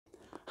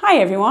Hi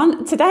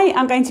everyone, today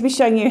I'm going to be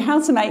showing you how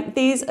to make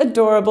these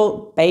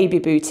adorable baby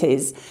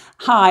booties.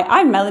 Hi,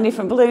 I'm Melanie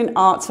from Balloon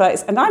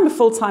Artworks and I'm a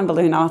full-time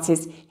balloon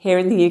artist here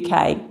in the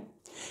UK.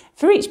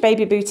 For each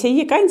baby booty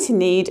you're going to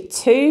need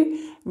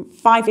two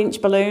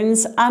 5-inch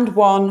balloons and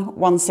one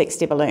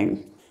 160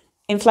 balloon.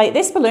 Inflate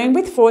this balloon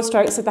with 4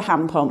 strokes of the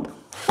hand pump.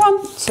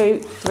 1, 2,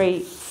 3,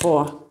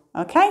 4.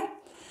 Okay?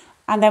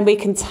 And then we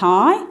can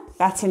tie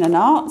that in a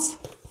knot.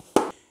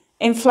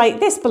 Inflate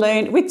this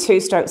balloon with 2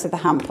 strokes of the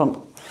hand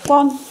pump.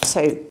 1,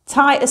 2.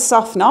 Tie a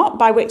soft knot,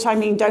 by which I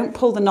mean don't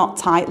pull the knot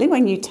tightly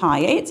when you tie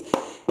it.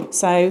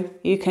 So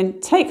you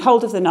can take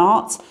hold of the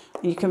knot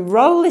and you can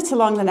roll it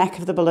along the neck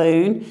of the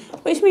balloon,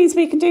 which means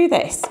we can do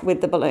this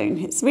with the balloon.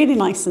 It's really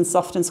nice and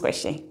soft and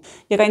squishy.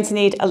 You're going to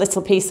need a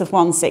little piece of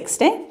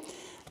 160.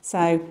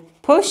 So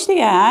push the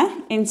air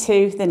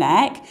into the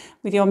neck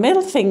with your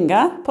middle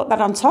finger, put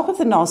that on top of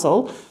the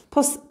nozzle,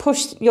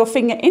 push your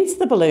finger into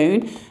the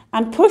balloon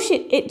and push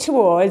it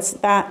towards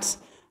that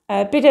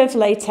bit of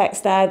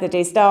latex there that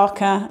is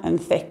darker and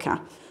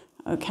thicker.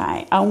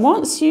 Okay, and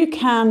once you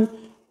can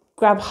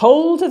grab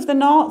hold of the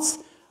knot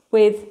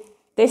with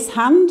this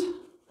hand,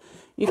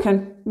 you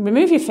can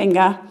remove your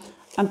finger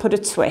and put a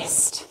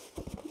twist.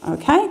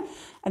 Okay,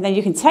 and then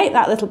you can take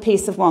that little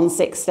piece of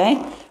 160,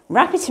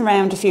 wrap it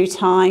around a few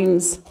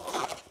times,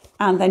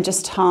 and then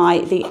just tie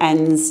the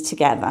ends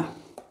together.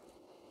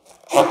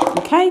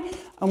 Okay,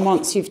 and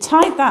once you've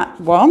tied that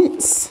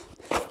once,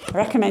 I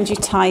recommend you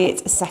tie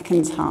it a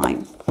second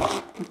time.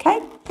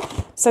 Okay,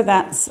 so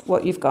that's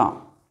what you've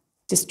got.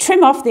 Just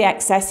trim off the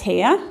excess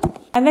here,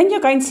 and then you're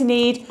going to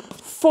need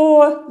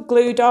 4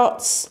 glue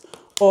dots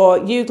or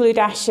U-glue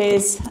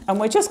dashes, and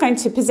we're just going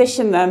to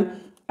position them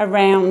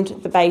around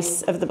the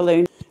base of the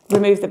balloon.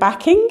 Remove the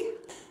backing,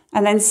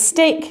 and then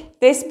stick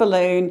this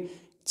balloon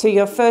to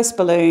your first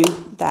balloon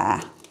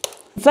there.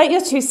 Inflate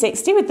your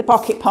 260 with the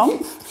pocket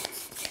pump.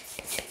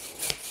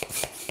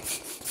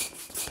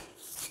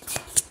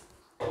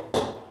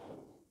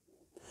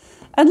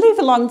 And leave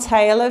a long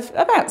tail of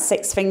about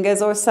 6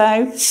 fingers or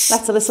so.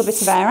 Let a little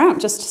bit of air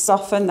out just to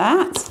soften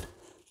that.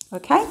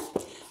 Okay.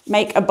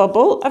 Make a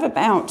bubble of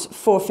about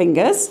 4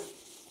 fingers,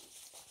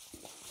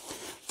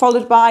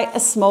 followed by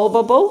a small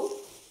bubble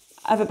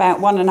of about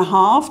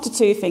 1.5 to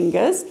 2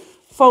 fingers.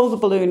 Fold the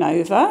balloon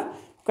over,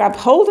 grab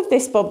hold of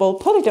this bubble,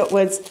 pull it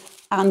upwards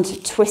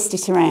and twist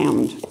it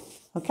around.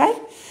 Okay.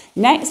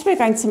 Next we're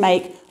going to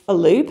make a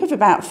loop of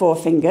about 4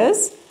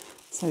 fingers.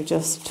 So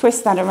just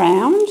twist that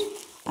around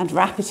and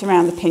wrap it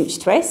around the pinch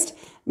twist.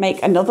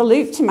 Make another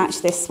loop to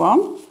match this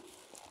one,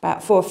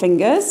 about 4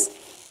 fingers,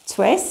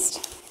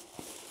 twist,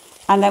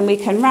 and then we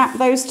can wrap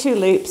those 2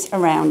 loops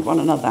around one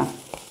another.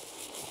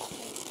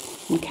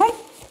 Okay.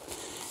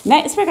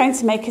 Next we're going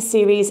to make a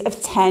series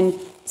of 10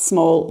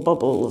 small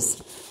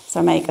bubbles.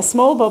 So make a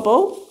small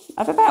bubble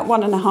of about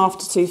 1.5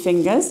 to 2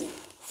 fingers,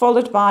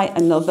 followed by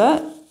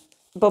another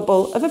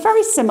bubble of a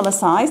very similar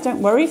size,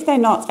 don't worry if they're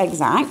not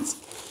exact,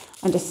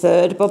 and a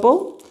third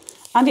bubble.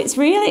 And it's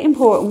really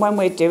important when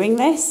we're doing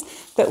this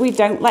that we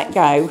don't let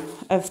go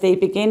of the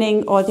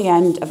beginning or the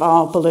end of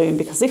our balloon,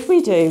 because if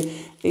we do,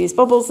 these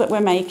bubbles that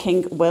we're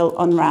making will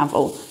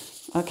unravel.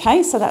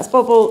 Okay, so that's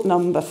bubble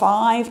number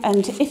 5.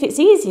 And if it's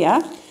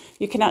easier,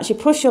 you can actually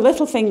push your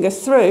little finger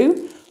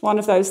through one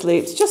of those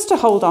loops just to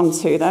hold on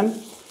to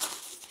them.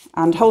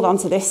 And hold on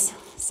to this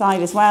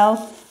side as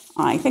well.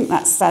 I think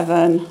that's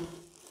 7,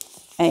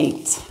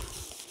 8,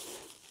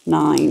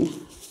 9,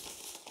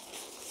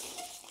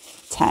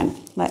 10.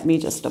 Let me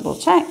just double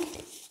check.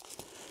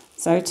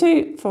 So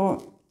 2,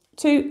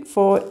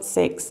 4,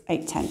 6,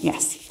 8, 10.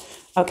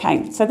 Yes.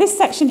 Okay, so this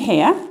section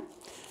here,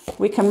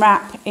 we can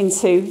wrap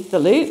into the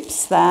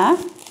loops there.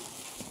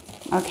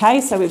 Okay,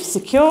 so we've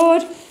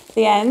secured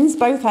the ends,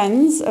 both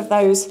ends of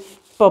those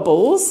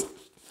bubbles.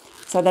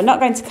 So they're not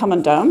going to come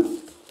undone.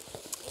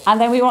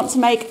 And then we want to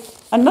make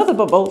another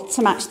bubble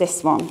to match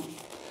this one.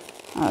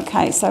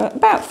 Okay, so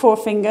about 4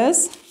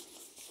 fingers.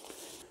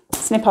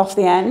 Snip off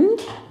the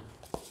end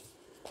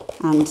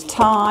and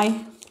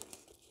tie,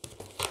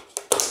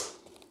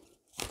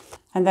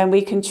 and then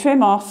we can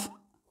trim off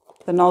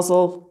the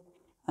nozzle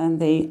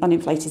and the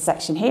uninflated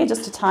section here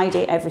just to tidy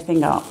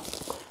everything up,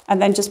 and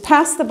then just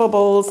pass the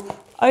bubbles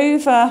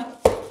over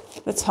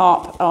the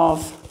top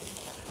of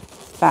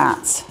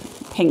that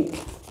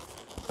pink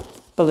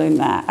balloon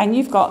there, and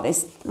you've got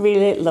this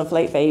really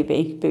lovely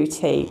baby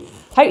booty.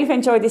 Hope you've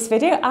enjoyed this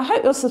video. I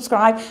hope you'll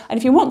subscribe, and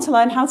if you want to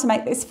learn how to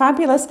make this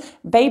fabulous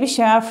baby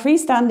shower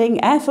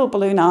freestanding air-filled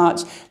balloon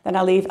arch, then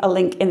I'll leave a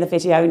link in the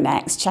video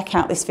next. Check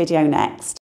out this video next.